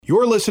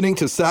You're listening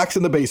to Sox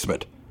in the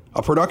Basement,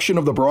 a production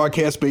of the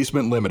Broadcast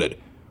Basement Limited,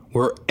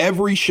 where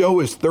every show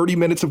is 30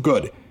 minutes of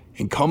good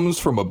and comes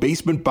from a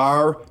basement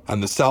bar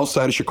on the south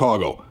side of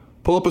Chicago.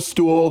 Pull up a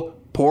stool,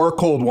 pour a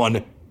cold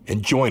one,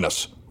 and join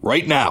us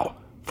right now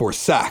for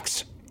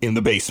Sox in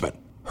the Basement.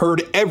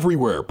 Heard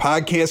everywhere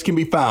podcasts can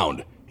be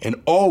found, and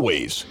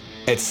always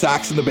at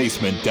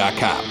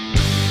soxinthebasement.com.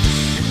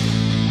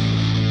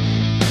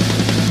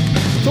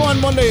 So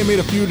on Monday, I made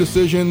a few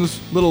decisions,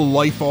 little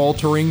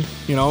life-altering.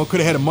 Could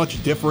have had a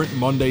much different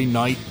Monday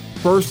night.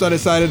 First, I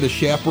decided to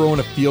chaperone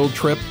a field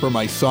trip for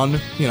my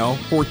son,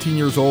 14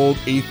 years old,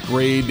 8th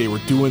grade. They were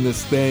doing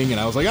this thing,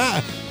 and I was like,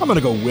 I'm going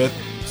to go with,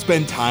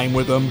 spend time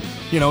with them.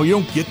 You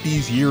don't get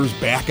these years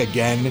back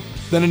again.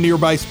 Then a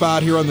nearby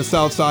spot here on the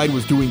south side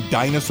was doing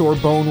dinosaur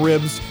bone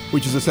ribs,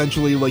 which is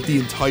essentially like the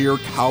entire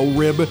cow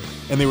rib,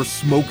 and they were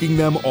smoking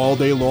them all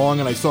day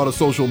long, and I saw the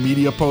social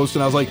media post,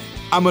 and I was like,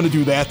 I'm going to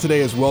do that today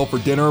as well for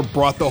dinner.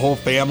 Brought the whole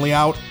family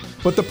out.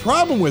 But the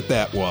problem with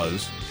that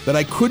was that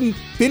I couldn't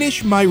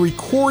finish my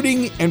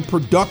recording and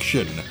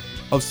production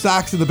of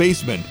Sox in the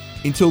Basement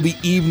until the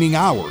evening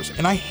hours.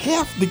 And I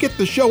have to get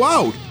the show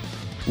out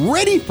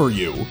ready for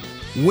you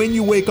when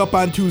you wake up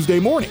on Tuesday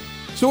morning.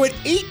 So at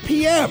 8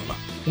 p.m.,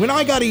 when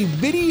I got a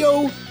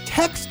video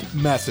text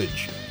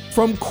message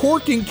from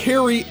Cork and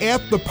Carey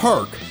at the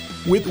park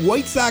with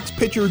White Sox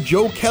pitcher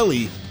Joe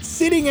Kelly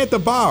sitting at the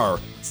bar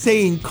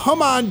saying,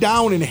 come on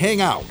down and hang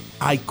out,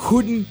 I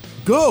couldn't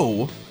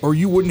go or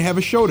you wouldn't have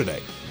a show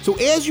today. So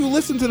as you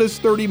listen to this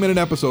 30-minute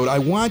episode, I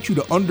want you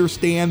to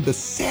understand the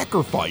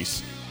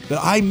sacrifice that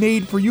I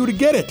made for you to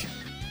get it.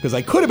 Because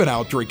I could have been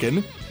out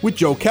drinking with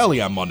Joe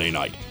Kelly on Monday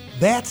night.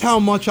 That's how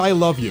much I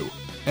love you.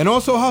 And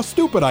also how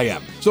stupid I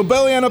am. So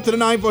belly on up to the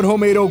 9-foot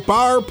homemade oak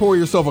bar, pour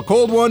yourself a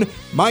cold one.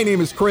 My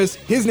name is Chris,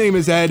 his name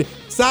is Ed.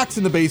 Sox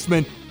in the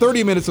Basement,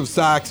 30 minutes of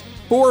Sox,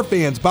 for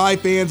fans, by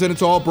fans, and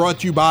it's all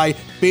brought to you by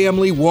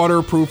Family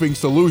Waterproofing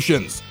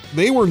Solutions.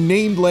 They were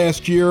named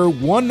last year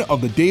one of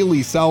the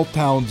Daily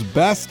Southtown's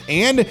best,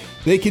 and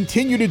they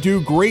continue to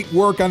do great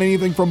work on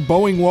anything from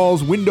bowing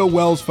walls, window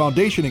wells,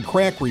 foundation and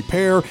crack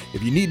repair.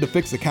 If you need to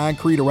fix the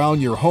concrete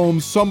around your home,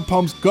 sump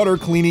pumps, gutter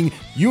cleaning,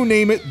 you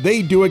name it,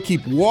 they do it.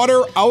 Keep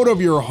water out of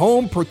your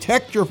home,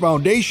 protect your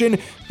foundation.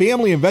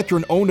 Family and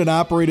veteran owned and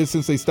operated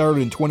since they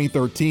started in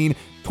 2013.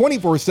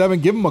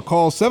 24/7, give them a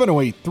call,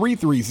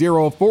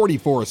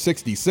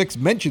 708-330-4466.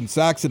 Mention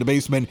Sox in the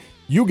Basement.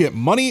 You get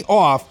money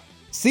off.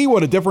 See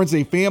what a difference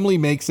a family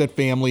makes at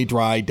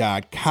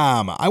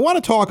FamilyDry.com. I want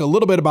to talk a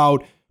little bit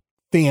about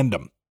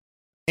fandom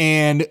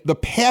and the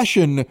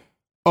passion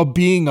of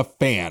being a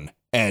fan,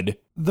 Ed.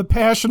 The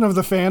passion of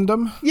the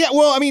fandom? Yeah,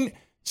 well,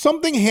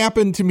 something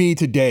happened to me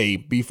today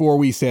before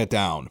we sat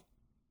down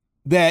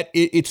that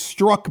it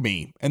struck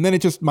me, and then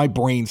my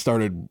brain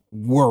started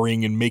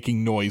whirring and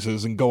making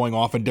noises and going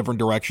off in different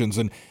directions.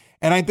 And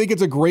I think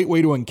it's a great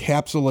way to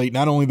encapsulate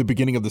not only the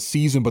beginning of the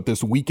season, but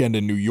this weekend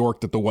in New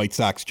York that the White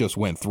Sox just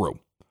went through.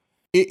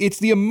 It's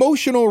the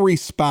emotional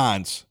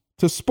response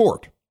to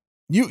sport.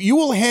 You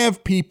will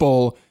have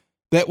people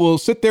that will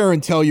sit there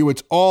and tell you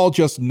it's all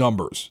just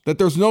numbers, that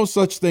there's no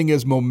such thing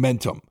as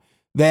momentum,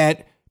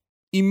 that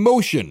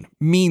emotion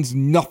means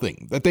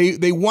nothing, that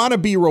they want to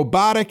be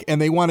robotic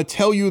and they want to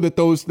tell you that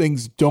those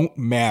things don't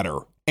matter.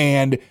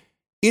 And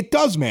it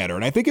does matter.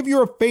 And I think if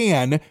you're a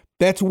fan,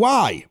 that's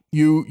why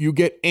you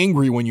get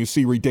angry when you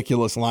see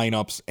ridiculous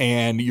lineups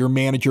and your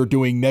manager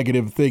doing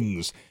negative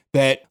things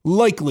that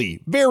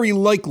very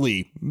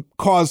likely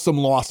cause some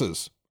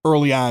losses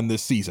early on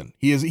this season.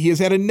 He has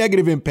had a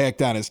negative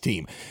impact on his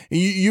team.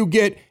 You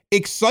get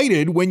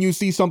excited when you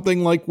see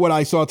something like what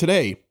I saw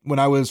today when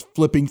I was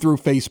flipping through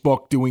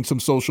Facebook doing some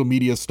social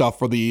media stuff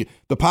for the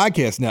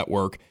podcast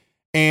network,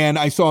 and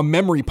I saw a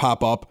memory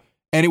pop up,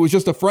 and it was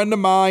just a friend of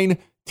mine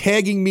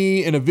tagging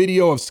me in a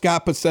video of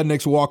Scott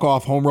Podsednik's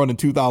walk-off home run in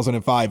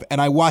 2005,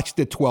 and I watched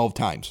it 12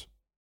 times,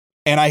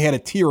 and I had a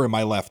tear in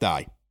my left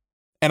eye.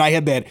 And I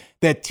had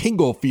that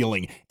tingle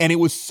feeling, and it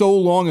was so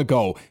long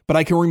ago, but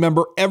I can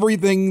remember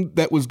everything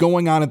that was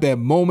going on at that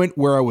moment,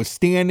 where I was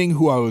standing,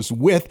 who I was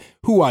with,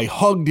 who I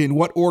hugged, in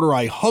what order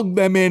I hugged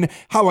them in,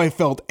 how I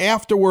felt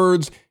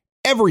afterwards,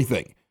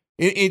 everything.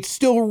 It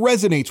still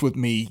resonates with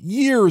me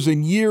years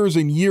and years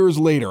and years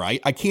later. I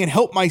can't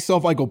help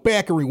myself. I go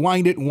back and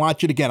rewind it and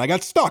watch it again. I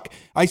got stuck.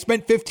 I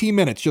spent 15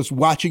 minutes just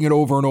watching it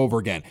over and over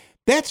again.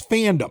 That's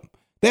fandom.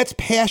 That's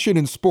passion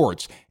in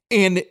sports.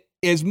 And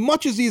as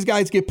much as these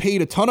guys get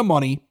paid a ton of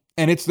money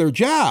and it's their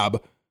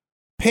job,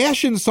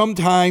 passion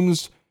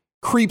sometimes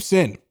creeps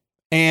in,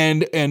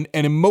 and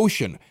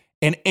emotion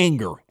and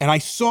anger. And I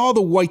saw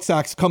the White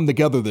Sox come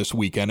together this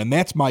weekend, and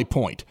that's my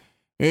point.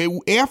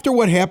 After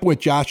what happened with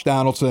Josh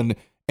Donaldson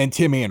and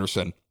Tim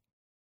Anderson,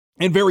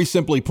 and very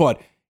simply put,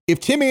 if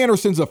Tim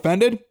Anderson's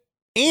offended,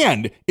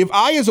 and if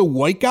I as a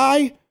white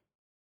guy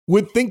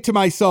would think to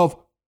myself,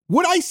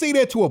 would I say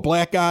that to a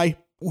black guy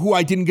who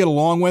I didn't get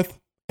along with?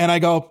 And I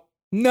go,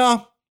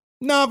 No,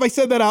 if I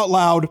said that out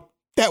loud,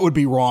 that would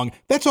be wrong.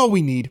 That's all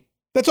we need.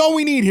 That's all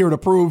we need here to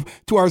prove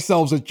to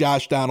ourselves that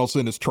Josh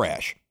Donaldson is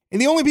trash.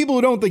 And the only people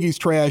who don't think he's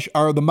trash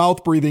are the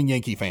mouth-breathing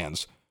Yankee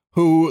fans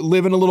who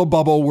live in a little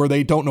bubble where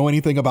they don't know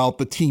anything about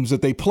the teams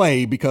that they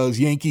play because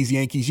Yankees,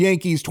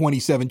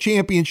 27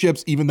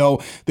 championships, even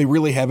though they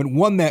really haven't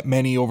won that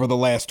many over the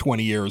last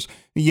 20 years.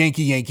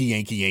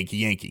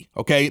 Yankee.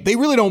 Okay? They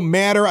really don't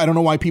matter. I don't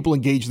know why people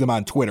engage them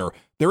on Twitter.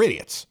 They're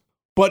idiots.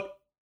 But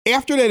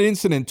after that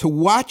incident, to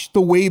watch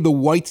the way the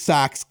White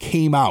Sox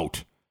came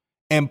out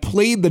and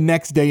played the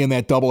next day in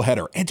that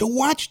doubleheader, and to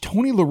watch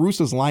Tony La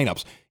Russa's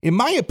lineups, in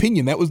my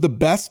opinion, that was the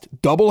best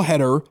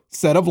doubleheader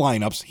set of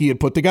lineups he had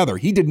put together.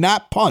 He did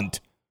not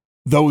punt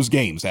those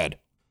games, Ed.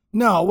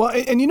 No, well,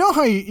 and you know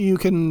how you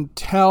can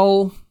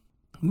tell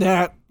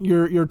that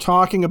you're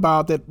talking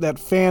about that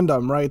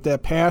fandom, right?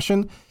 That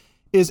passion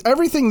is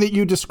everything that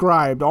you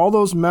described, all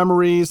those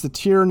memories, the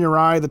tear in your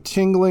eye, the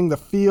tingling, the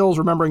feels,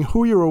 remembering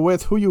who you were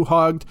with, who you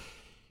hugged.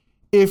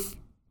 If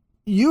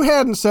you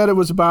hadn't said it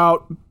was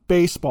about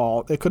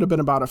baseball, it could have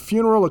been about a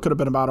funeral, it could have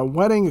been about a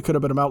wedding, it could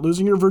have been about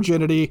losing your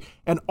virginity,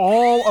 and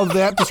all of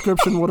that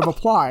description would have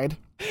applied.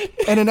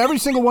 And in every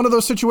single one of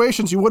those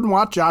situations, you wouldn't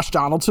want Josh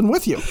Donaldson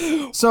with you.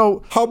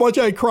 So how much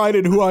I cried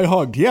and who I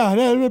hugged. Yeah,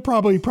 that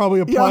probably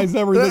applies to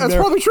everything that's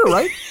there. Probably true,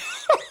 right?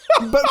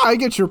 But I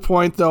get your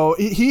point, though.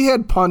 He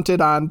had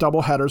punted on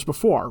doubleheaders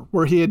before,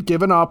 where he had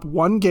given up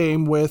one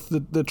game with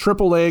the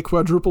AAA,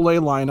 quadruple A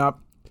lineup,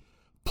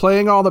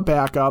 playing all the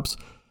backups,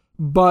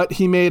 but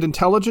he made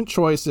intelligent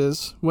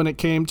choices when it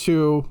came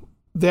to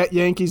that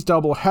Yankees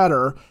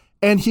doubleheader,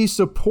 and he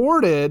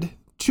supported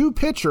two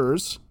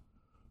pitchers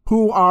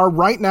who are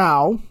right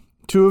now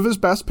two of his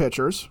best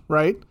pitchers,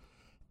 right?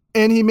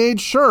 And he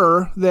made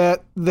sure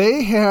that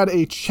they had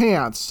a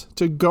chance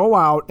to go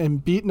out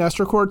and beat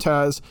Nestor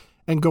Cortez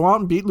and go out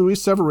and beat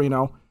Luis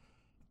Severino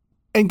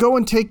and go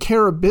and take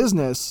care of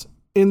business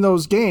in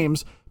those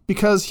games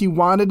because he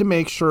wanted to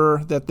make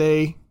sure that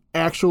they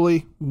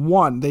actually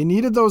won. They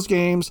needed those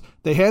games.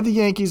 They had the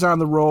Yankees on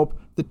the rope.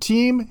 The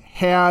team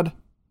had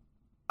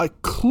a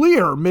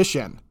clear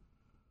mission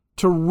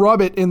to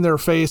rub it in their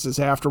faces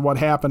after what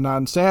happened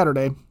on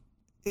Saturday.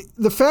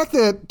 The fact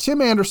that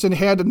Tim Anderson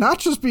had to not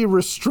just be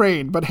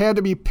restrained, but had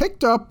to be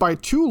picked up by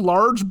two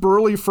large,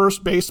 burly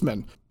first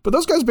basemen. But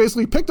those guys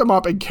basically picked him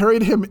up and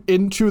carried him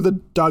into the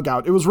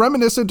dugout. It was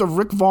reminiscent of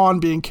Rick Vaughn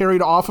being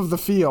carried off of the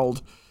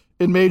field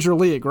in Major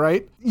League,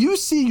 right? You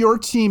see your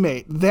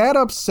teammate that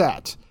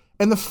upset,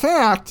 and the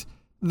fact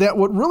that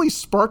what really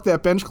sparked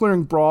that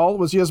bench-clearing brawl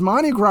was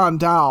Yasmani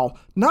Grandal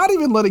not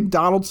even letting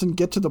Donaldson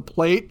get to the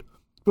plate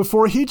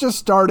before he just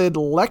started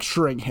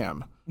lecturing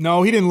him.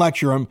 No, he didn't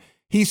lecture him.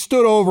 He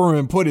stood over him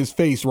and put his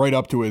face right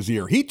up to his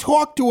ear. He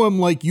talked to him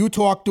like you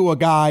talk to a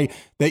guy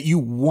that you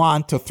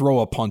want to throw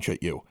a punch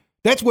at you.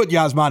 That's what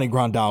Yasmani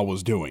Grandal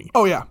was doing.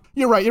 Oh, yeah.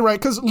 You're right.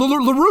 Because La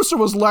Russa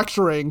was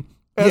lecturing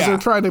as they're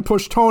trying to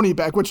push Tony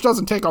back, which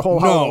doesn't take a whole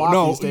hell of a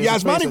lot these days.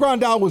 Yasmani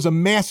Grandal was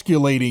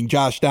emasculating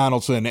Josh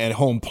Donaldson at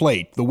home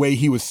plate, the way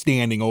he was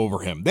standing over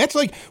him. That's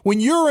like when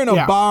you're in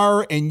a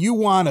bar and you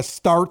want to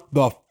start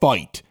the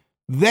fight.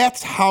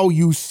 That's how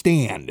you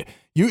stand.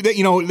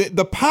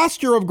 The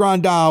posture of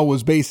Grandal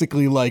was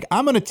basically like,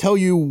 I'm going to tell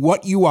you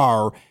what you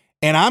are,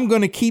 and I'm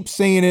going to keep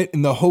saying it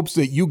in the hopes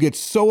that you get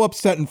so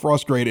upset and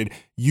frustrated,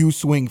 you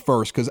swing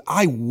first, because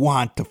I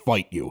want to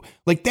fight you.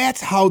 Like, that's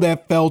how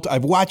that felt.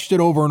 I've watched it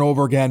over and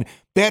over again.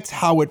 That's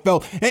how it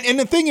felt. And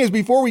the thing is,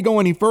 before we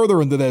go any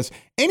further into this,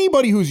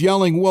 anybody who's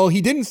yelling, well,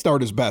 he didn't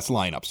start his best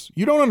lineups,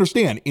 you don't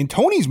understand. In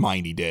Tony's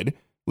mind, he did.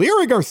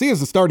 Leury Garcia is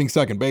the starting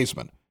second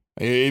baseman.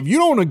 If you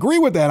don't agree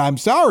with that, I'm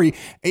sorry.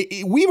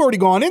 We've already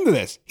gone into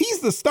this. He's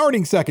the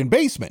starting second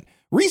baseman.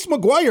 Reese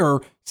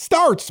McGuire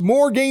starts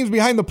more games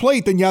behind the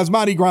plate than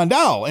Yasmani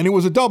Grandal, and it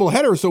was a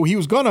doubleheader, so he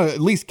was going to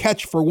at least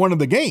catch for one of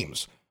the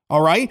games.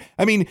 All right?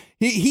 I mean,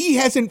 he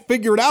hasn't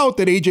figured out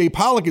that A.J.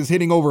 Pollock is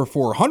hitting over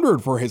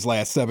 400 for his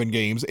last 7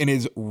 games and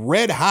is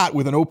red hot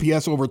with an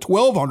OPS over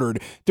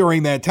 1,200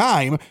 during that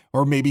time,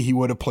 or maybe he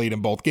would have played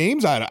in both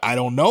games. I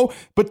don't know.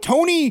 But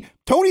Tony's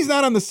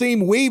not on the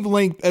same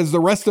wavelength as the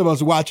rest of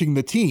us watching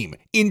the team.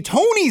 In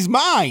Tony's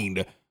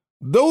mind,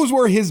 those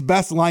were his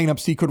best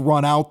lineups he could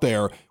run out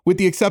there, with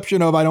the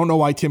exception of, I don't know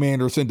why Tim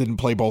Anderson didn't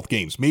play both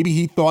games. Maybe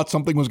he thought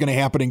something was going to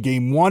happen in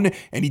game 1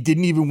 and he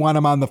didn't even want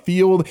him on the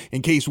field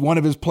in case one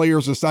of his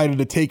players decided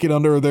to take it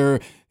under their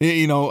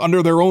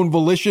own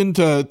volition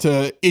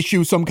to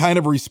issue some kind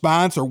of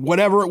response or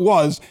whatever it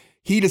was.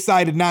 He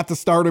decided not to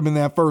start him in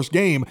that first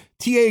game.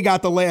 TA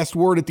got the last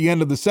word at the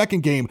end of the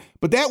second game,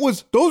 but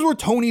those were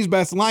Tony's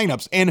best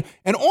lineups. And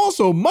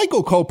also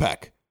Michael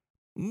Kopech.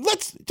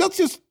 Let's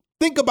just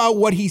think about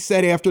what he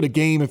said after the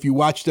game if you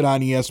watched it on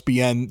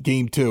ESPN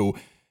Game 2.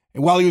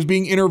 And while he was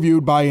being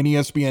interviewed by an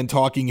ESPN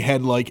talking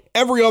head, like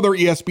every other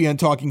ESPN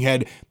talking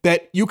head,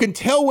 that you can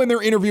tell when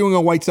they're interviewing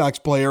a White Sox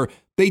player,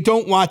 they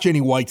don't watch any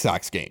White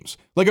Sox games.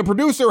 Like a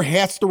producer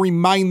has to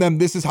remind them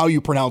this is how you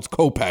pronounce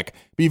Kopech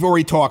before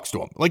he talks to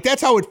him. Like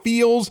that's how it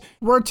feels.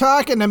 We're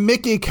talking to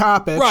Mickey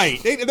Kopech.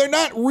 Right. They're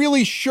not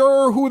really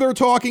sure who they're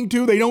talking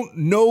to. They don't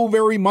know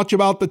very much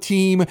about the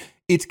team.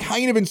 It's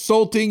kind of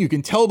insulting. You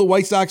can tell the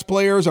White Sox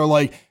players are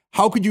like,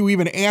 How could you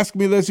even ask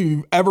me this if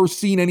you've ever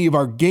seen any of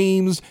our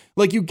games?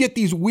 Like, you get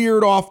these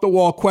weird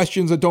off-the-wall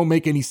questions that don't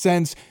make any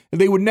sense.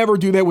 They would never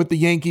do that with the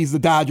Yankees, the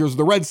Dodgers,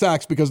 the Red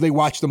Sox, because they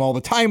watch them all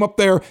the time up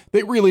there.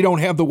 They really don't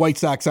have the White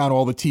Sox on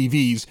all the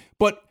TVs.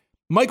 But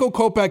Michael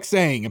Kopech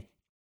saying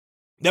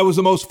that was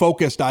the most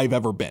focused I've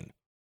ever been.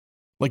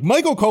 Like,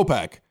 Michael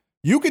Kopech,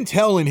 you can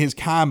tell in his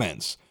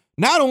comments,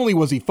 not only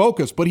was he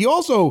focused, but he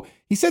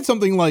said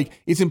something like,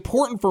 it's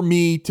important for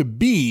me to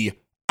be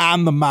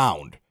on the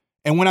mound.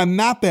 And when I'm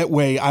not that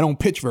way, I don't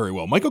pitch very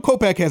well. Michael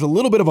Kopech has a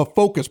little bit of a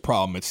focus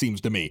problem, it seems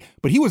to me.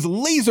 But he was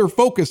laser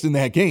focused in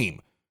that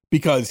game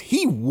because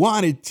he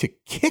wanted to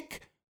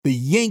kick the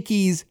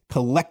Yankees'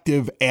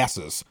 collective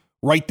asses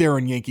right there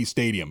in Yankee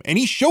Stadium. And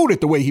he showed it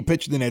the way he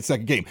pitched in that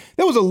second game.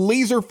 That was a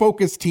laser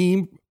focused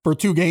team for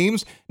 2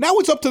 games. Now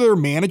it's up to their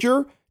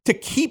manager to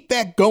keep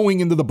that going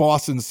into the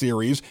Boston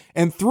series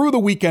and through the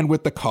weekend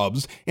with the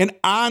Cubs and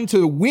on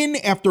to win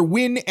after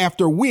win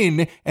after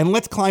win, and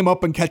let's climb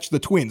up and catch the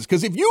Twins.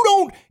 Because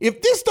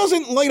if this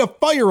doesn't light a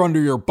fire under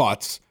your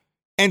butts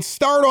and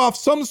start off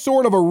some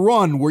sort of a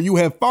run where you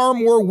have far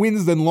more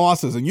wins than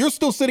losses and you're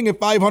still sitting at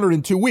 500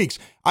 in 2 weeks,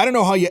 I don't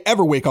know how you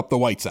ever wake up the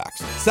White Sox.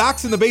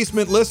 Sox in the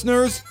Basement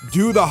listeners,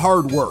 do the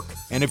hard work.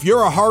 And if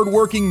you're a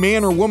hardworking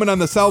man or woman on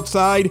the South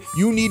Side,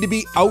 you need to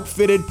be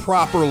outfitted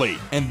properly.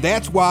 And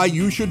that's why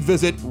you should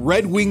visit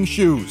Red Wing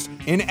Shoes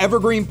in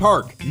Evergreen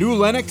Park, New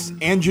Lenox,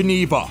 and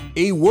Geneva.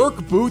 A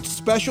work boots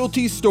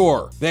specialty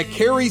store that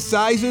carries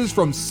sizes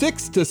from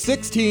 6 to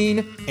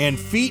 16 and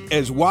feet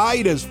as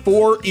wide as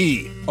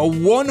 4E. A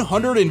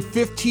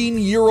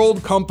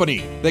 115-year-old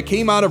company that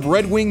came out of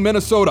Red Wing,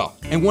 Minnesota.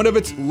 And one of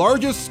its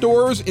largest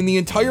stores in the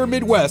entire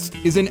Midwest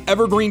is in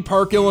Evergreen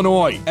Park,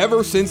 Illinois,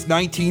 ever since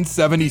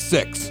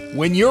 1976.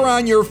 When you're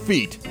on your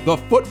feet, the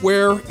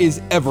footwear is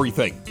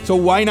everything. So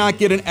why not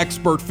get an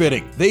expert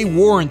fitting? They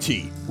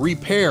warranty,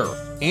 repair,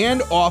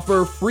 and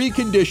offer free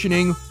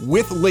conditioning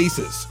with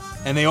laces.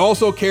 And they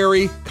also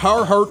carry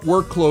Carhartt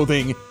work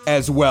clothing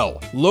as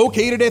well.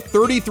 Located at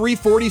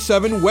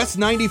 3347 West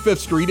 95th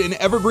Street in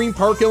Evergreen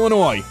Park,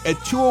 Illinois,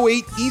 at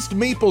 208 East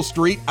Maple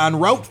Street on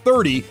Route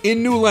 30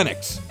 in New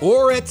Lenox,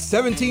 or at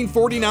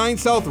 1749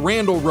 South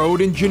Randall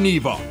Road in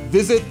Geneva.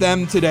 Visit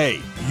them today.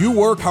 You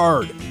work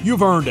hard.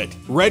 You've earned it.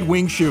 Red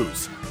Wing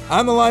Shoes.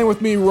 On the line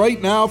with me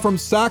right now from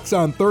Sox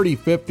on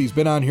 35th. He's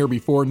been on here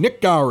before. Nick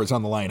Gower is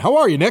on the line. How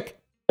are you, Nick?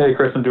 Hey,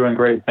 Chris, I'm doing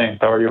great. Thanks.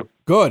 How are you?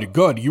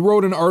 Good. You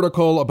wrote an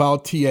article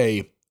about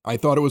TA. I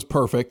thought it was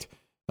perfect.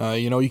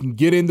 You can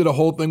get into the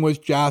whole thing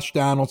with Josh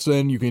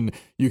Donaldson. You can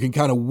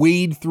kind of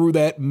wade through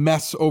that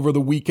mess over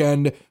the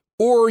weekend,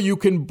 or you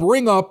can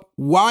bring up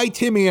why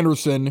Tim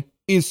Anderson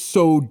is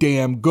so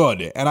damn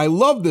good. And I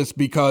love this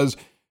because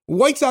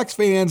White Sox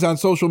fans on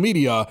social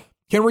media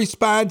can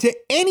respond to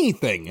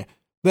anything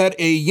that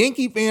a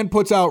Yankee fan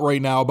puts out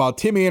right now about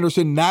Tim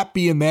Anderson not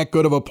being that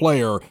good of a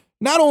player.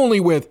 Not only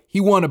with he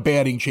won a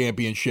batting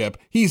championship,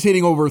 he's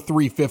hitting over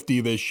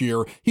 350 this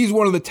year. He's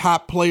one of the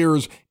top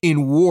players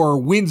in WAR,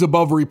 wins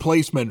above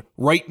replacement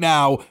right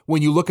now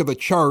when you look at the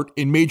chart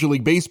in Major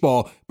League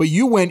Baseball. But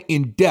you went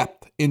in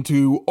depth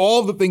into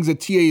all the things that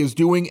TA is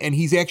doing, and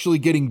he's actually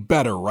getting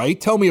better, right?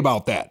 Tell me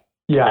about that.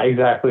 Yeah,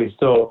 exactly.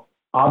 So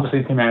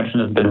obviously Tim Anderson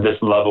has been this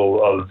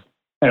level of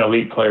an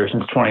elite player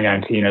since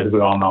 2019, as we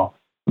all know.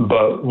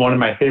 But one of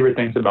my favorite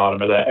things about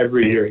him is that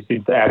every year he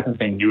seems to add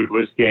something new to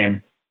his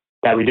game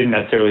that we didn't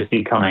necessarily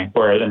see coming.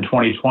 Whereas in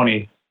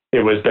 2020,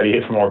 it was that he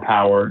hit for more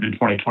power. In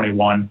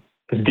 2021,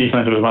 his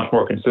defense was much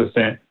more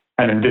consistent.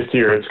 And then this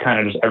year, it's kind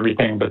of just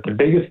everything. But the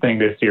biggest thing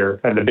this year,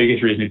 and the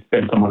biggest reason he's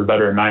been so much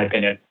better, in my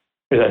opinion,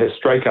 is that his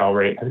strikeout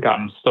rate has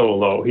gotten so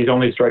low. He's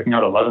only striking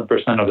out 11%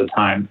 of the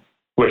time,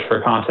 which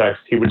for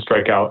context, he would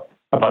strike out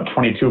about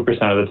 22%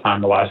 of the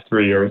time the last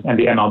 3 years. And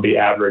the MLB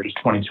average is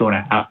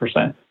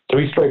 22.5%. So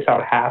he strikes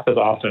out half as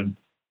often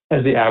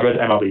as the average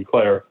MLB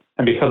player.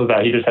 And because of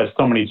that, he just has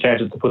so many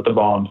chances to put the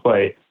ball in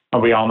play.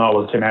 And we all know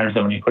with Tim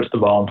Anderson, when he puts the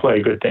ball in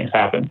play, good things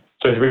happen.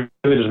 So he's really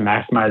just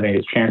maximizing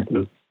his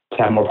chances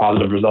to have more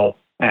positive results.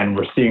 And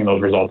we're seeing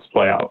those results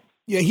play out.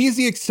 Yeah, he's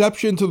the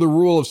exception to the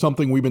rule of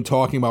something we've been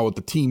talking about with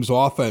the team's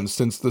offense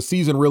since the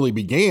season really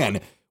began,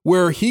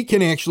 where he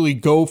can actually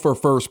go for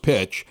first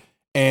pitch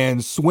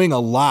and swing a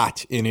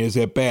lot in his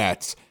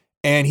at-bats,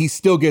 and he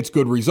still gets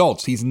good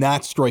results. He's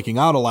not striking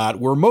out a lot,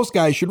 where most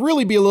guys should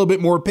really be a little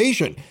bit more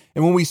patient.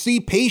 And when we see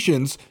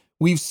patience,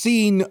 we've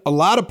seen a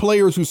lot of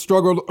players who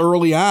struggled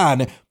early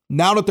on,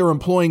 now that they're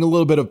employing a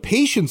little bit of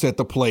patience at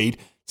the plate,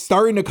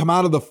 starting to come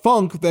out of the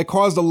funk that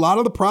caused a lot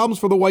of the problems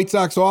for the White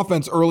Sox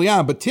offense early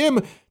on. But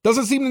Tim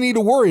doesn't seem to need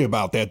to worry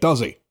about that, does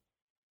he?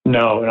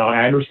 No,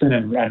 Anderson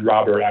and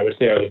Robert, I would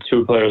say, are the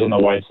two players on the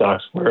White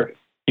Sox where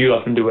you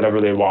let them do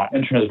whatever they want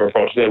in terms of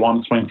approach. If they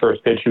want to swing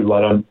first pitch, you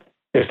let them.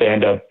 If they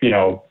end up,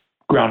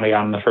 grounding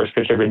out on the first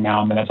pitch every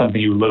now and then, that's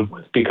something you live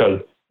with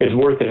because it's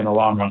worth it in the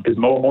long run. Because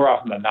more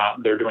often than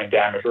not, they're doing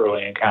damage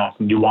early in counts,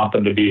 and you want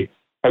them to be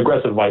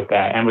aggressive like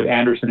that. And with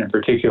Anderson in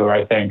particular,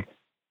 I think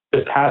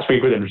this past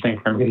week was interesting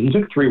for him because he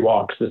took 3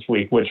 walks this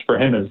week, which for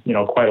him is,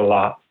 quite a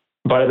lot.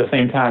 But at the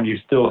same time, you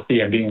still see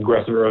him being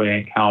aggressive early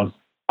in counts,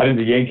 I think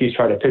the Yankees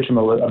try to pitch him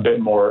a bit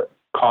more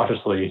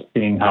cautiously,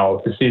 seeing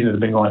how the season has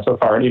been going so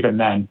far. And even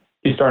then,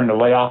 he's starting to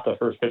lay off the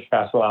first pitch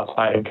fastball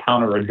outside and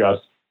counter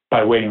adjust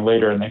by waiting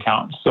later in the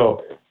count.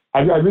 So I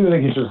really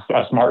think he's just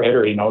a smart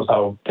hitter. He knows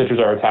how pitchers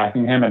are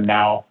attacking him, and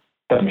now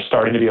that they're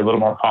starting to be a little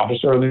more cautious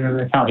earlier in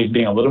the count, he's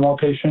being a little more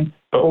patient.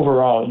 But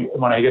overall,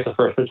 when he gets the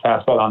first pitch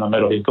fastball down the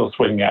middle, he's still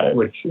swinging at it,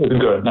 which is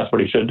good, and that's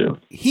what he should do.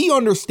 He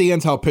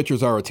understands how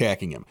pitchers are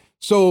attacking him.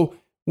 So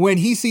when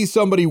he sees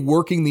somebody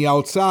working the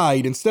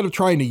outside, instead of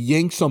trying to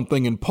yank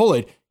something and pull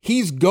it,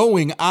 he's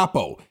going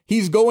oppo.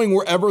 He's going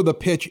wherever the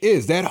pitch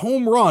is. That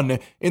home run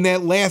in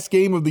that last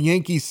game of the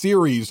Yankees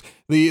series,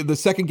 the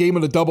second game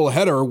of the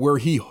doubleheader, where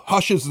he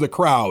hushes the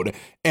crowd,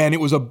 and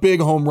it was a big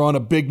home run, a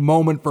big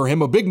moment for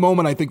him, a big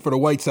moment, I think, for the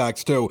White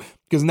Sox too,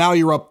 because now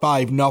you're up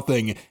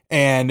 5-0,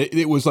 and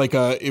it was like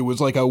a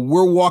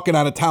we're walking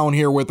out of town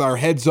here with our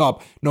heads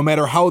up, no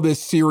matter how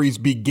this series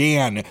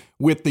began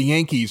with the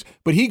Yankees.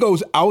 But he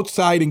goes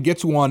outside and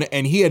gets one,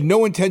 and he had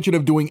no intention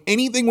of doing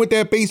anything with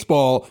that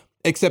baseball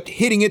except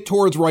hitting it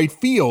towards right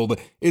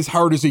field as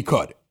hard as he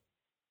could.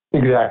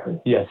 Exactly.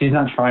 Yes, he's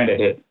not trying to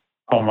hit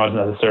home runs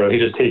necessarily.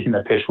 He's just taking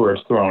the pitch where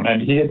it's thrown.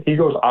 And he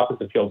goes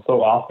opposite field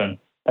so often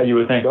that you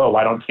would think, oh,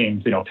 why don't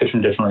teams, pitch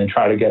him differently and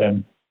try to get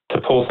him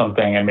to pull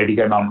something and maybe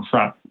get him out in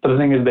front. But the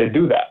thing is, they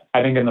do that.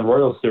 I think in the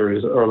Royals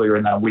series earlier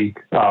in that week,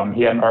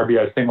 he had an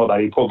RBI single that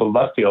he pulled to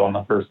left field on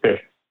the first pitch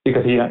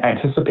because he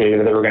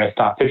anticipated they were going to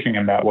stop pitching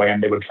him that way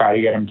and they would try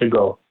to get him to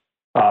go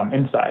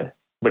inside.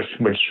 Which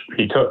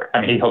he took. I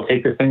mean, he'll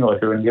take the single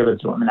if you're going to give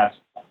it to him, and that's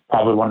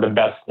probably one of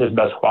his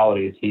best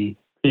qualities. He's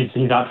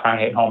not trying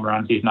to hit home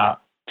runs. He's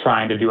not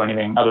trying to do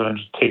anything other than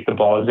just take the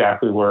ball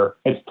exactly where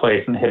it's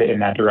placed and hit it in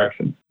that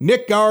direction.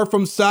 Nick Garr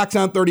from Sox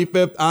on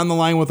 35th on the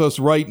line with us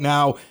right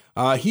now.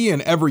 He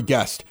and every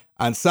guest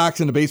on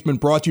Sox in the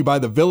Basement, brought to you by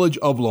the Village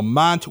of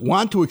Lemont.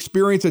 Want to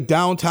experience a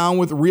downtown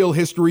with real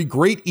history,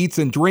 great eats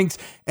and drinks,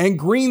 and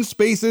green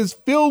spaces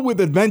filled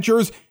with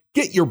adventures?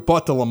 Get your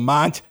butt to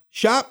Lemont.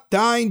 Shop,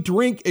 dine,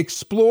 drink,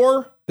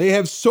 explore. They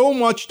have so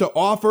much to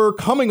offer.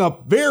 Coming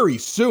up very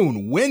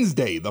soon,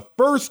 Wednesday, the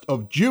 1st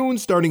of June,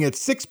 starting at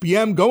 6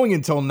 p.m., going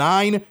until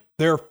 9.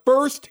 Their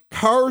first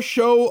car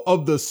show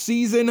of the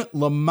season,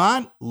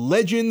 Lemont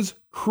Legends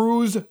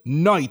Cruise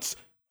Nights,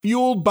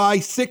 fueled by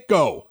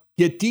Citgo.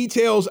 Get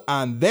details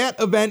on that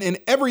event and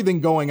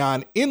everything going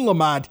on in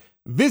Lemont.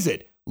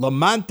 Visit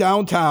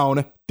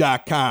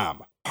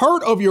LemontDowntown.com.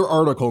 Part of your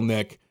article,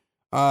 Nick,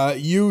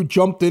 you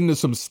jumped into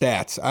some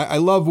stats. I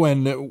love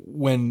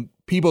when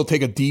people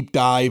take a deep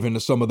dive into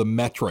some of the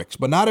metrics,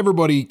 but not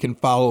everybody can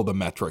follow the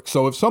metrics.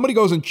 So if somebody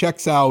goes and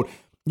checks out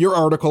your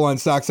article on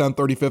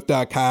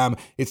SoxOn35th.com,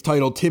 it's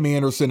titled Tim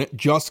Anderson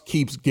Just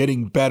Keeps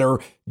Getting Better,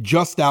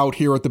 just out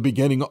here at the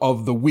beginning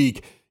of the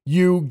week,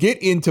 you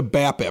get into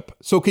BABIP.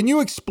 So can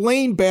you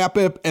explain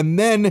BABIP and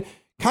then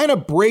kind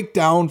of break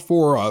down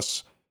for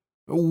us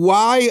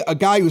why a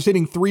guy who's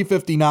hitting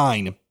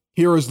 359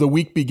 here as the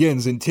week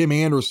begins in Tim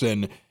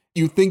Anderson,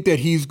 you think that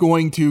he's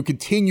going to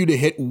continue to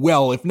hit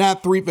well? If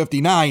not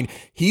 359,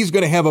 he's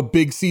going to have a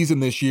big season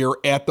this year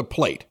at the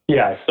plate.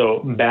 Yeah, so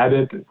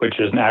BABIP, which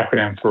is an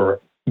acronym for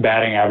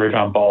batting average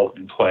on balls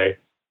in play,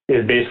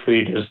 is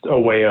basically just a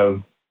way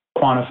of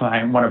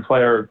quantifying when a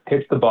player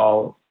hits the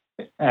ball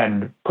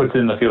and puts it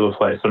in the field of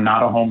play. So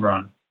not a home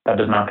run. That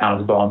does not count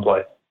as a ball in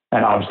play.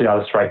 And obviously not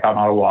a strikeout,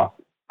 not a walk.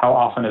 How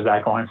often is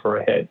that going for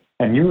a hit?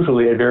 And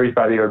usually it varies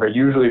by the year, but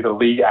usually the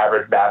league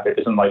average BABIP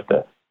is in like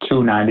the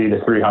 290 to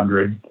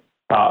 300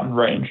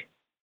 range.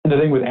 And the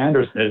thing with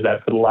Anderson is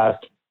that for the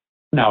last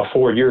now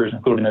 4 years,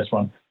 including this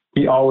one,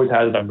 he always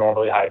has an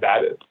abnormally high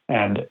BABIP.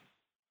 And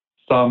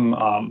some,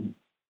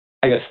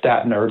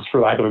 stat nerds, for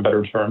lack of a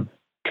better term,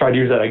 try to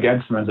use that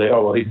against him and say,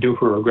 oh, well, he's due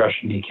for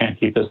regression. He can't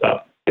keep this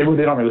up. They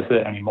don't really say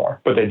that anymore,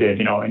 but they did,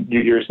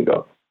 years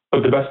ago.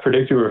 But the best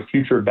predictor of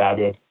future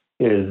BABIP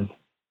is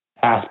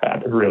past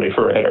BABIP, really,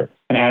 for a hitter.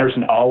 And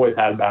Anderson always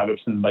had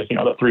BABIPs in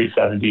the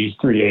 370s,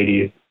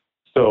 380s.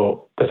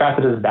 So the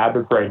fact that his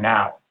BABIP right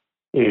now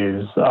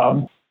is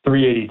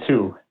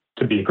 382,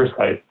 to be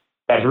precise,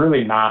 that's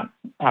really not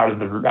out of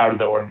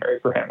the ordinary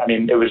for him. I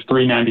mean, it was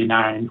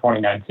 399 in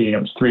 2019.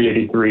 It was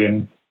 383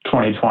 in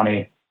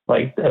 2020.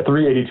 Like a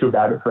 382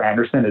 BABIP for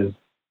Anderson is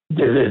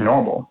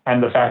normal.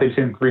 And the fact that he's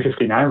hitting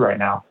 359 right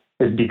now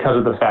is because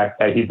of the fact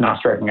that he's not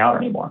striking out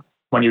anymore.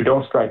 When you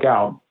don't strike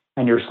out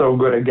and you're so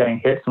good at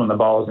getting hits when the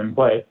ball is in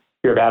play,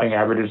 your batting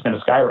average is going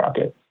to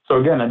skyrocket. So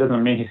again, that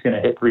doesn't mean he's going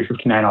to hit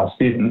 359 all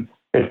season.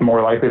 It's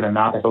more likely than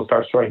not that he'll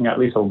start striking out at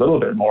least a little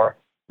bit more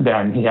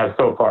than he has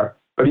so far.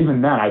 But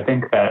even then, I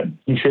think that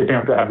he's shaping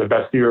up to have the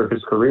best year of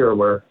his career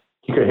where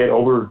he could hit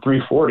over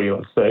 340,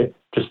 let's say,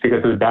 just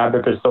because his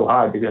BABIP is so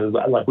high, because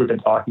like we've been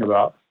talking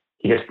about,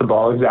 he hits the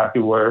ball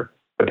exactly where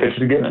the pitch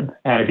is given.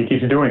 And if he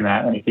keeps doing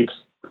that and he keeps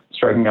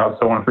striking out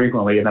so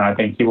infrequently, then I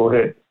think he will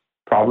hit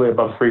probably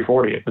above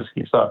 340 if this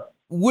keeps up.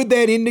 Would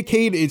that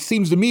indicate, it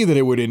seems to me that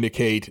it would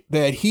indicate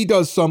that he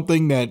does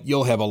something that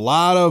you'll have a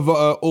lot of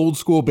old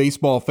school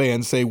baseball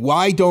fans say,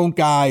 why don't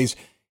guys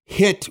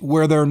hit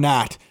where they're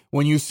not?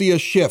 When you see a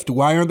shift,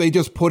 why aren't they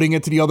just putting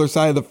it to the other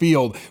side of the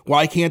field?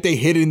 Why can't they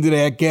hit into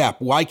that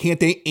gap? Why can't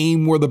they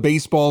aim where the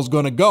baseball's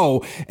going to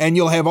go? And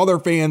you'll have other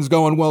fans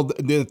going, well,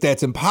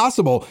 that's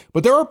impossible.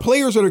 But there are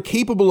players that are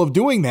capable of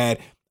doing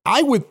that.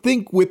 I would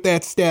think with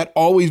that stat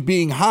always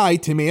being high,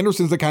 Tim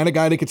Anderson's the kind of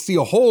guy that could see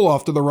a hole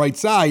off to the right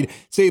side,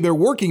 say they're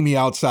working me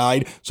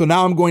outside, so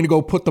now I'm going to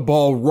go put the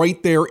ball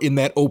right there in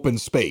that open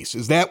space.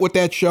 Is that what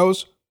that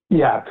shows?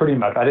 Yeah, pretty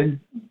much. I think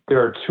there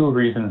are two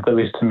reasons, at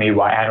least to me,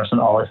 why Anderson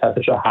always has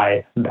such a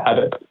high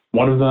BABIP.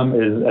 One of them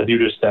is, as you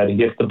just said, he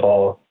gets the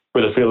ball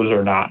where the fielders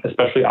are not,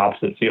 especially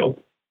opposite field.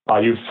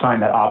 You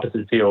find that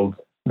opposite field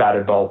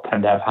batted balls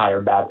tend to have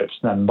higher BABIPs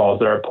than balls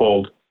that are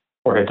pulled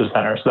or hit to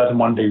center. So that's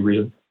one big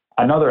reason.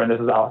 Another, and this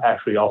is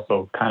actually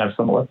also kind of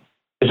similar,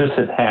 is just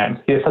his hands.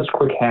 He has such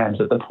quick hands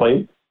at the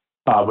plate,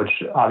 which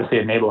obviously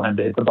enable him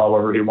to hit the ball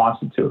wherever he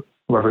wants it to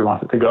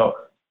go.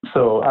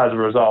 So as a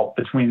result,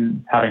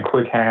 between having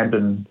quick hands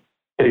and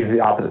hitting the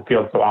opposite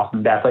field so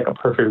often, that's like a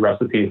perfect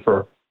recipe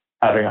for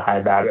having a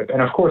high BABIP.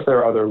 And of course, there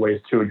are other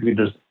ways too. You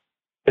can just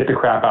hit the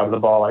crap out of the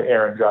ball like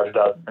Aaron Judge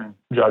does, and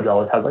Judge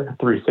always has like a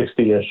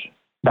 360-ish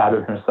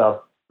BABIP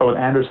himself. But with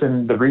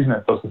Anderson, the reason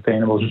it's so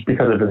sustainable is just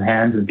because of his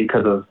hands and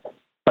because of,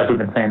 like we've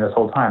been saying this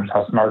whole time, just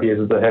how smart he is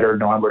as a hitter,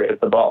 knowing where to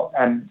hit the ball.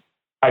 And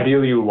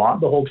ideally, you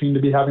want the whole team to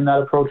be having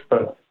that approach,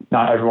 but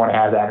not everyone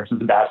has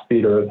Anderson's bat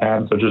speed or his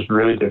hands, so it's just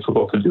really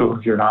difficult to do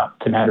if you're not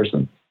Tim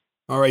Anderson.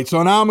 All right,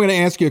 so now I'm going to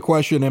ask you a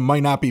question that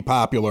might not be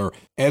popular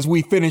as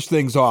we finish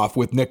things off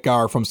with Nick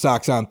Garr from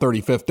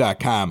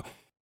SoxOn35th.com.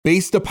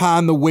 Based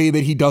upon the way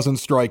that he doesn't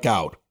strike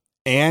out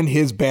and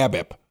his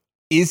BABIP,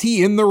 is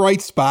he in the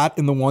right spot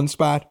in the one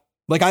spot?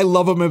 Like, I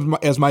love him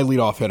as my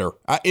leadoff hitter.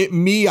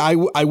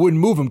 I wouldn't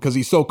move him because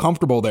he's so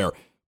comfortable there.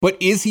 But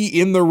is he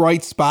in the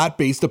right spot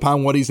based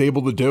upon what he's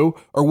able to do,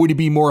 or would he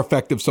be more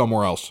effective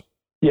somewhere else?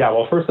 Yeah,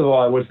 well, first of all,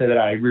 I would say that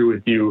I agree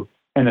with you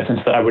in the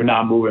sense that I would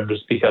not move him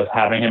just because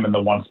having him in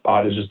the one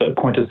spot is just a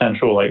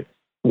quintessential, like,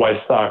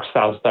 White Sox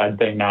South Side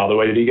thing now. The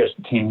way that he gets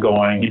the team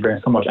going, he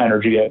brings so much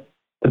energy at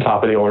the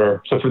top of the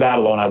order. So for that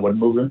alone, I wouldn't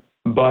move him.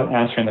 But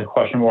answering the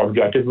question more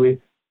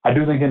objectively, I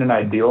do think in an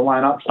ideal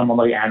lineup, someone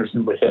like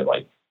Anderson would hit,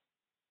 like,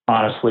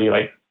 honestly,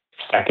 like,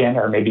 second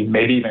or maybe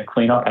even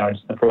cleanup. I don't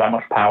just for that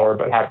much power,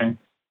 but having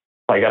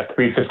like a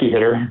 350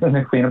 hitter in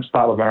the cleanup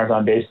spot with runners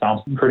on base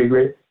sounds pretty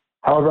great.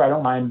 However, I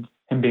don't mind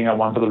him being at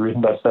one for the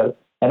reasons I said.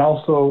 And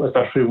also,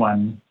 especially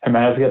when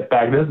Jimenez gets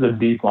back, this is a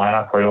deep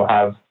lineup where you'll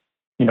have,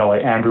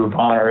 like Andrew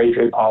Vaughn or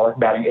A.J. Pollock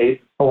batting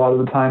eighth a lot of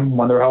the time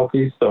when they're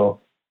healthy. So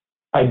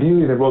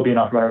ideally, there will be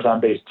enough runners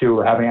on base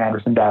too. Having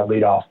Anderson bat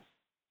leadoff,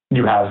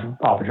 you have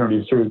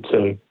opportunities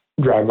to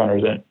drag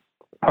runners in.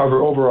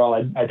 However, overall,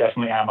 I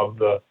definitely am of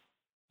the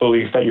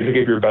belief that you should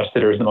give your best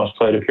hitters the most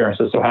plate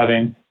appearances. So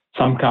having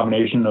some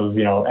combination of,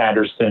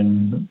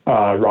 Anderson,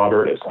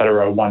 Robert, et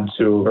cetera,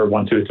 1-2 or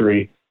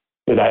 1-2-3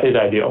 is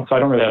ideal. So I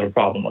don't really have a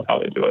problem with how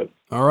they do it.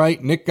 All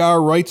right. Nick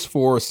Garr writes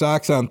for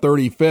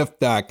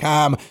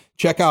SoxOn35th.com.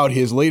 Check out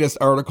his latest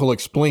article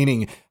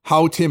explaining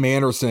how Tim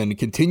Anderson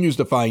continues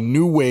to find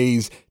new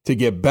ways to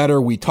get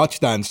better. We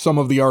touched on some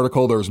of the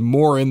article. There's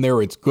more in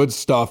there. It's good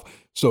stuff.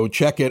 So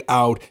check it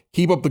out.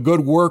 Keep up the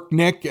good work,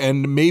 Nick,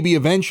 and maybe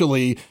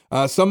eventually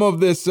some of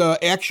this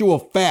actual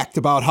fact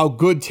about how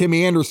good Tim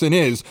Anderson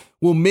is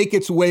will make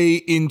its way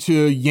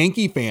into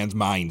Yankee fans'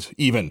 minds,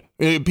 even.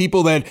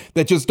 People that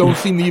just don't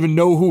seem to even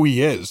know who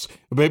he is,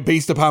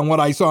 based upon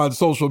what I saw on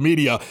social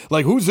media.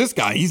 Like, who's this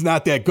guy? He's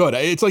not that good.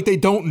 It's like they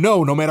don't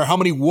know, no matter how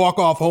many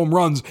walk-off home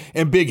runs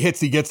and big hits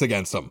he gets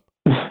against them.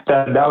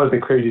 That was the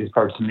craziest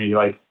part to me.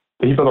 Like,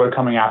 the people that are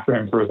coming after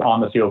him for his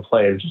on-the-field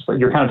play, it's just like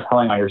you're kind of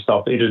telling on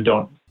yourself that you just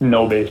don't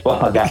know baseball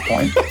at that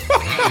point.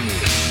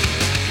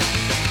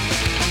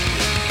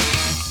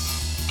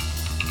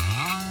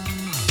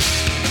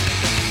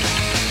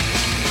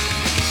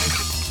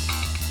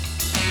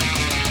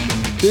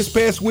 This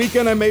past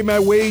weekend, I made my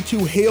way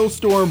to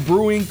Hailstorm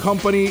Brewing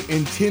Company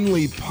in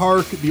Tinley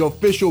Park, the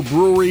official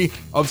brewery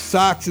of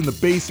Sox in the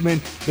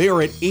Basement. They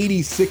are at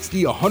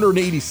 8060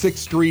 186th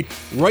Street,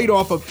 right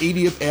off of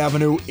 80th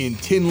Avenue in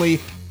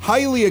Tinley.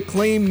 Highly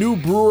acclaimed new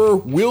brewer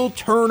Will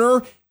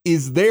Turner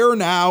is there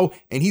now,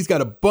 and he's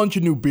got a bunch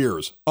of new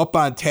beers up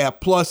on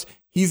tap. Plus,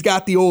 he's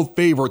got the old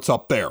favorites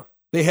up there.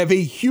 They have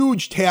a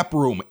huge tap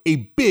room, a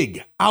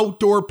big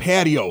outdoor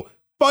patio,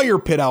 fire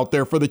pit out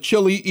there for the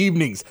chilly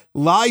evenings,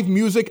 live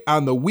music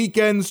on the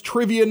weekends,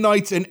 trivia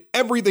nights, and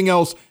everything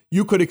else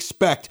you could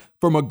expect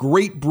from a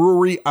great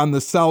brewery on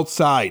the South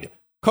Side.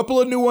 Couple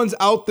of new ones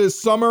out this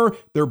summer.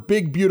 Their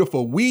Big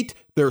Beautiful Wheat,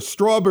 their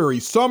Strawberry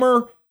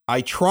Summer.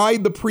 I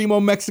tried the Primo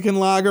Mexican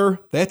Lager.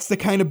 That's the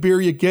kind of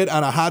beer you get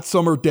on a hot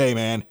summer day,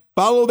 man.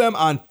 Follow them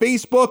on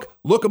Facebook.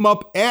 Look them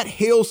up at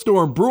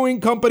Hailstorm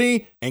Brewing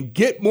Company and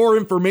get more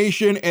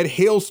information at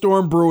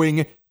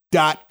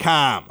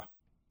hailstormbrewing.com.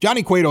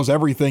 Johnny Cueto's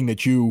everything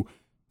that you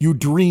you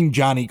dream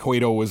Johnny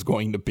Cueto was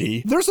going to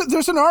be. There's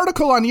an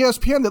article on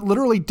ESPN that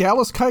literally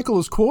Dallas Keuchel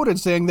is quoted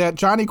saying that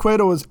Johnny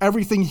Cueto is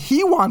everything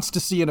he wants to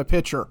see in a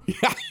pitcher.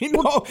 Yeah, I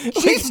know. Well,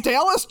 jeez,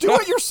 Dallas, do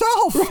it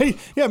yourself. Right.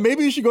 Yeah,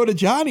 maybe you should go to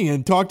Johnny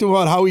and talk to him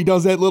about how he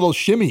does that little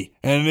shimmy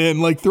and then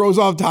like throws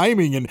off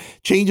timing and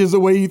changes the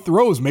way he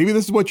throws. Maybe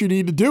this is what you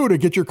need to do to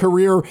get your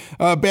career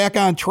back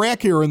on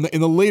track here in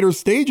the later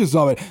stages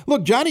of it.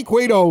 Look, Johnny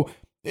Cueto,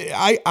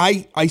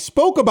 I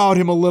spoke about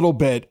him a little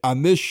bit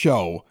on this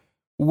show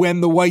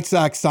when the White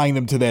Sox signed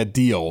him to that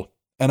deal.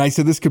 And I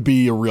said this could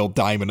be a real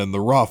diamond in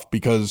the rough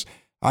because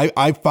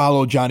I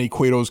followed Johnny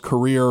Cueto's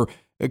career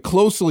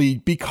closely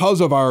because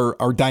of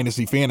our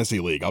Dynasty Fantasy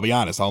League. I'll be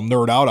honest, I'll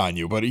nerd out on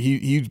you, but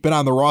he's been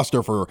on the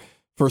roster for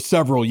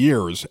several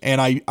years. And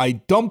I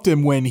dumped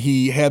him when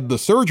he had the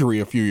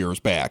surgery a few years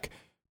back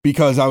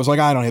because I was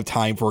like, I don't have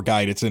time for a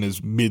guy that's in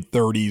his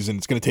mid-30s and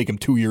it's going to take him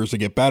 2 years to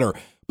get better.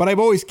 But I've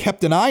always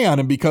kept an eye on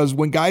him because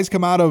when guys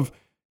come out of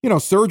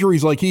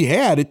surgeries like he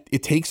had,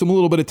 it takes them a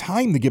little bit of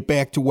time to get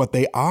back to what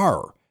they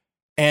are.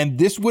 And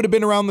this would have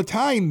been around the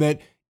time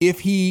that if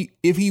he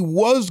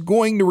was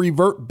going to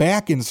revert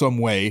back in some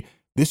way,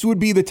 this would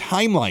be the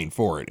timeline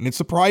for it. And it's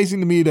surprising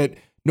to me that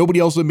nobody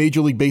else in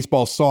Major League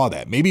Baseball saw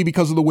that. Maybe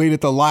because of the way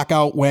that the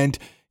lockout went,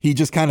 he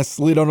just kind of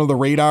slid under the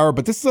radar.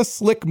 But this is a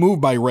slick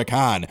move by Rick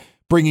Hahn,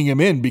 bringing him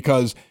in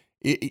because,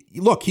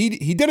 look,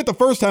 he did it the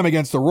first time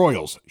against the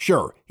Royals.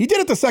 Sure. He did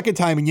it the second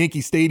time in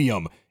Yankee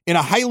Stadium in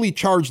a highly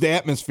charged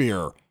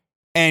atmosphere,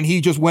 and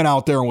he just went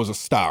out there and was a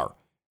star.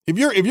 If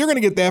you're going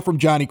to get that from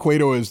Johnny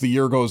Cueto as the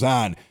year goes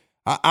on,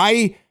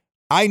 I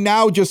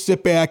now just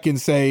sit back and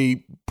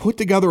say, put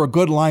together a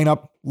good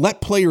lineup,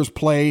 let players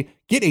play,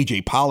 get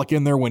AJ Pollock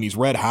in there when he's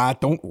red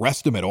hot, don't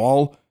rest him at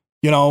all,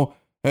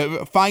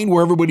 find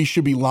where everybody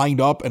should be lined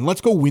up, and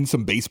let's go win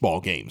some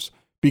baseball games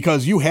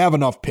because you have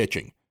enough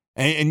pitching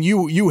and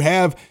you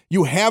have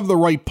the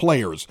right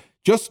players.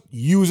 Just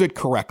use it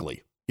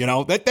correctly.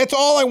 That's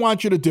all I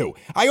want you to do.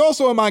 I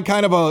also am on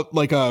kind of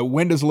a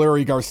when does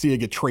Larry Garcia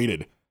get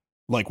traded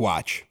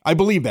watch. I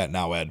believe that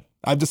now, Ed.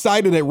 I've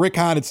decided that Rick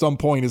Hahn at some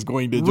point is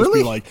going to just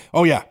be like,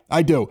 oh yeah,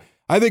 I do.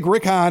 I think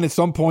Rick Hahn at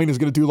some point is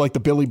going to do like the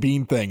Billy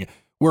Beane thing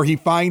where he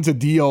finds a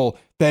deal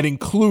that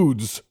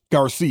includes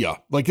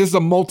Garcia. Like this is a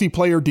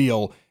multiplayer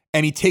deal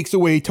and he takes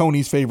away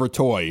Tony's favorite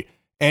toy.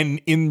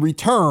 And in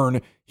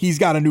return, he's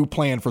got a new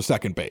plan for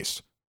second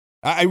base.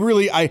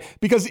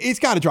 Because it's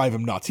got to drive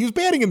him nuts. He was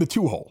batting in the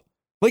 2-hole.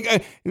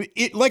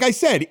 Like I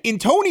said, in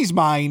Tony's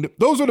mind,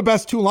 those are the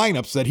best two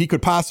lineups that he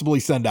could possibly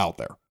send out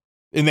there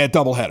in that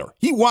doubleheader.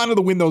 He wanted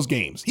to win those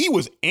games. He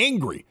was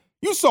angry.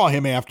 You saw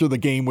him after the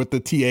game with the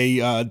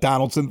T.A.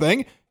 Donaldson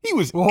thing. He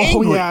was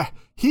angry. Oh, yeah.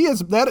 He is.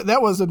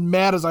 That was as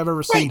mad as I've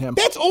ever seen him.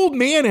 That's old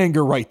man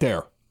anger right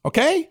there.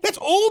 Okay? That's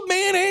old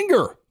man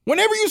anger.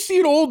 Whenever you see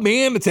an old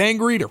man that's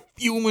angry, they're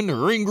fuming,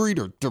 they're angry,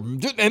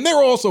 and they're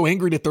also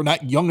angry that they're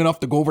not young enough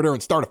to go over there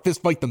and start a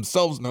fist fight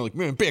themselves. And they're like,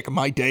 man, back in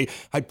my day,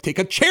 I'd take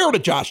a chair to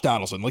Josh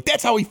Donaldson. Like,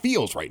 that's how he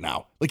feels right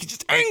now. Like, he's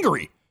just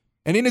angry.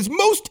 And in his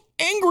most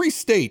angry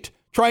state,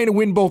 trying to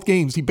win both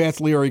games, he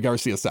bats Larry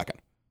Garcia second.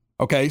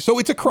 Okay, so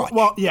it's a crutch.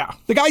 Well, yeah.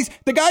 The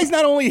guy's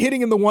not only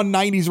hitting in the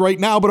 190s right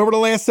now, but over the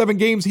last 7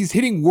 games, he's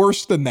hitting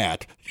worse than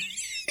that.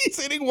 He's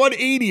hitting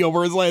 180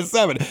 over his last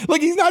 7.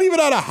 Like, he's not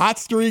even on a hot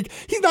streak.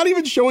 He's not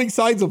even showing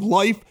signs of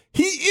life.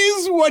 He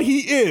is what he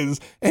is,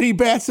 and he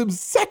bats him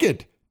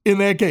second in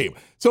that game.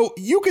 So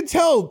you can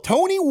tell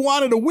Tony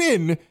wanted to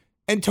win,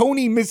 and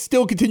Tony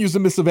still continues to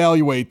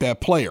misevaluate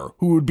that player,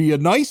 who would be a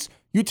nice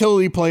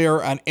utility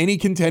player on any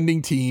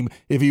contending team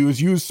if he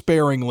was used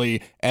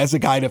sparingly as a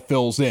guy that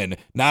fills in,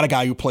 not a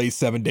guy who plays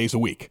 7 days a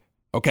week.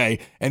 Okay?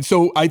 And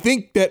so I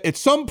think that at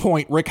some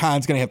point, Rick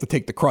Hahn's going to have to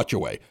take the crutch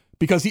away.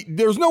 Because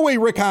there's no way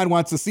Rick Hahn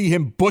wants to see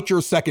him butcher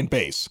second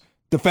base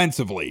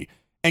defensively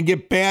and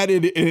get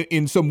batted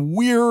in some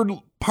weird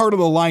part of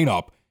the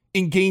lineup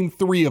in game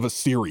 3 of a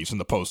series in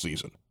the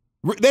postseason.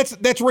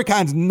 That's Rick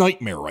Hahn's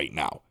nightmare right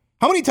now.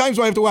 How many times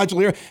do I have to watch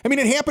Larry? I mean,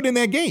 it happened in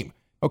that game,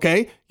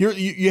 okay?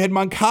 You had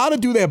Moncada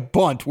do that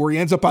bunt where he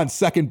ends up on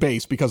second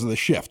base because of the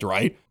shift,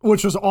 right?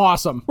 Which was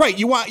awesome. Right.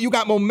 You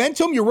got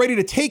momentum. You're ready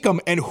to take him.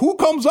 And who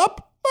comes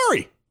up?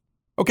 Larry.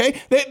 Okay?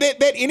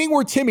 That inning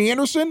where Tim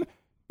Anderson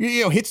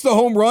hits the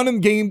home run in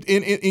game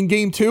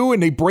 2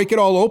 and they break it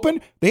all open.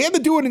 They had to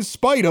do it in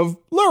spite of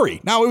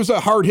Lurie. Now, it was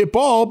a hard hit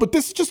ball, but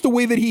this is just the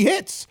way that he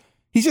hits.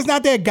 He's just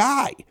not that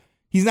guy.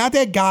 He's not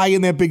that guy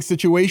in that big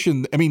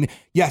situation. I mean,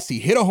 yes, he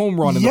hit a home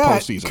run in the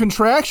postseason.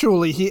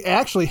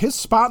 Contractually, his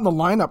spot in the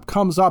lineup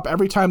comes up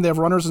every time they have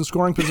runners in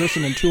scoring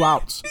position and 2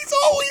 outs. He's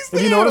always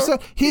there. Have you noticed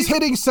that? He's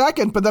hitting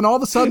second, but then all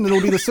of a sudden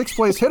it'll be the 6th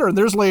place hitter, and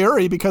there's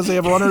Larry because they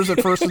have runners at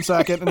first and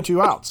second and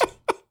 2 outs.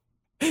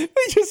 They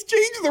just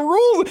changed the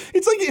rules.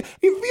 It's like it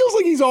feels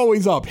like he's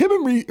always up. Him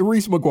and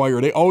Reese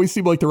McGuire, they always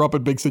seem like they're up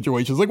in big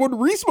situations. Like when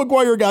Reese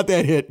McGuire got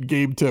that hit in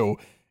game 2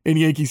 in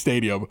Yankee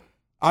Stadium,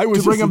 I was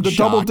to bring him to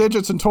shock. double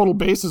digits in total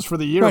bases for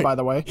the year. Right. By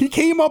the way, he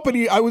came up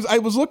and I was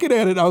looking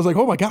at it. And I was like,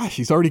 oh my gosh,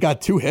 he's already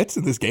got 2 hits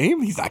in this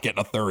game. He's not getting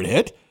a 3rd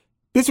hit.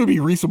 This would be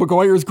Reese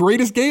McGuire's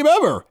greatest game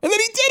ever, and then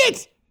he did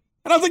it.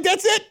 And I was like,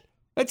 that's it.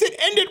 That's it.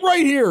 End it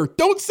right here.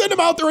 Don't send him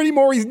out there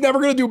anymore. He's never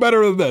going to do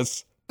better than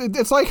this.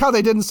 It's like how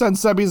they didn't send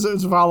Sebi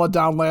Zavala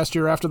down last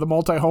year after the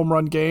multi-home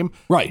run game.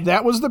 Right.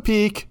 That was the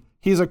peak.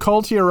 He's a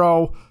cult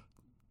hero.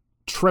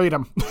 Trade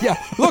him.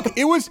 Yeah. Look,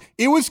 it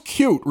was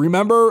cute.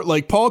 Remember,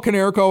 like Paul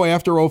Konerko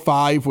after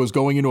 2005 was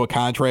going into a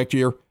contract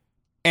year,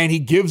 and he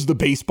gives the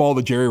baseball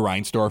to Jerry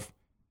Reinsdorf.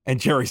 And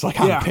Jerry's like,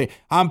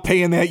 I'm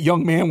paying that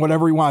young man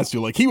whatever he wants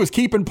to. Like, he was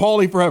keeping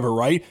Paulie forever,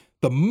 right?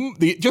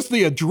 Just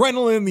the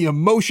adrenaline, the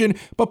emotion.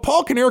 But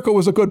Paul Konerko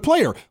was a good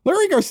player.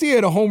 Larry Garcia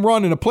had a home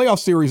run in a playoff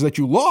series that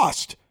you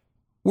lost,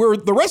 where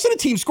the rest of the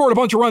team scored a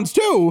bunch of runs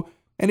too,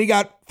 and he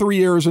got 3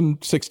 years and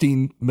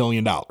 $16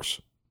 million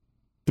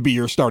to be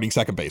your starting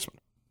second baseman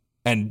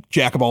and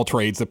jack of all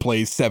trades that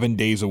plays 7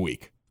 days a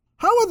week.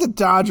 How would the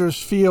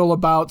Dodgers feel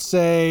about,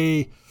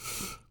 say,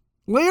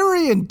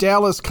 Larry and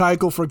Dallas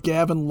Keuchel for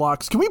Gavin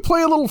Lux? Can we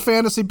play a little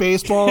fantasy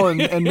baseball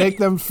and make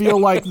them feel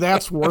like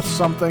that's worth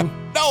something?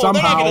 No, somehow?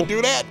 They're not going to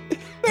do that.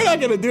 They're not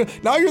going to do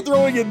it. Now you're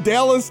throwing in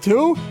Dallas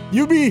too?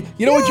 You'd be,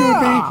 you know what you would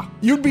be?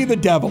 You'd be the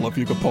devil if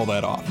you could pull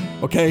that off.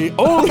 Okay?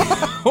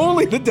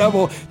 Only the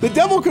devil. The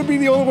devil could be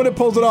the only one that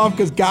pulls it off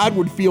because God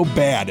would feel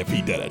bad if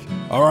he did it.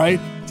 All right?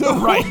 So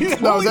right.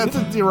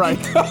 You're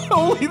right.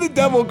 Only the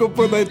devil could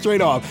pull that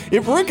trade off.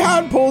 If Rick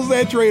Hahn pulls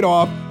that trade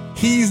off,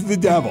 he's the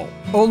devil.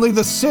 Only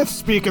the Sith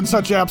speak in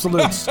such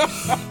absolutes.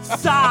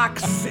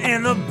 Socks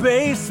in the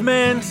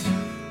basement.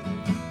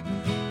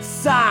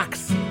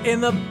 Socks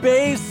in the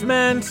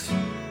basement.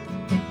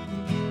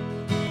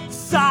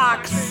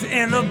 Socks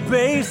in the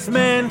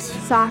basement.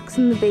 Socks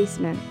in the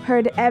Basement.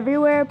 Heard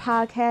everywhere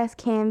podcasts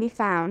can be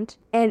found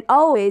and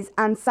always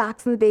on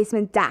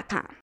socksinthebasement.com.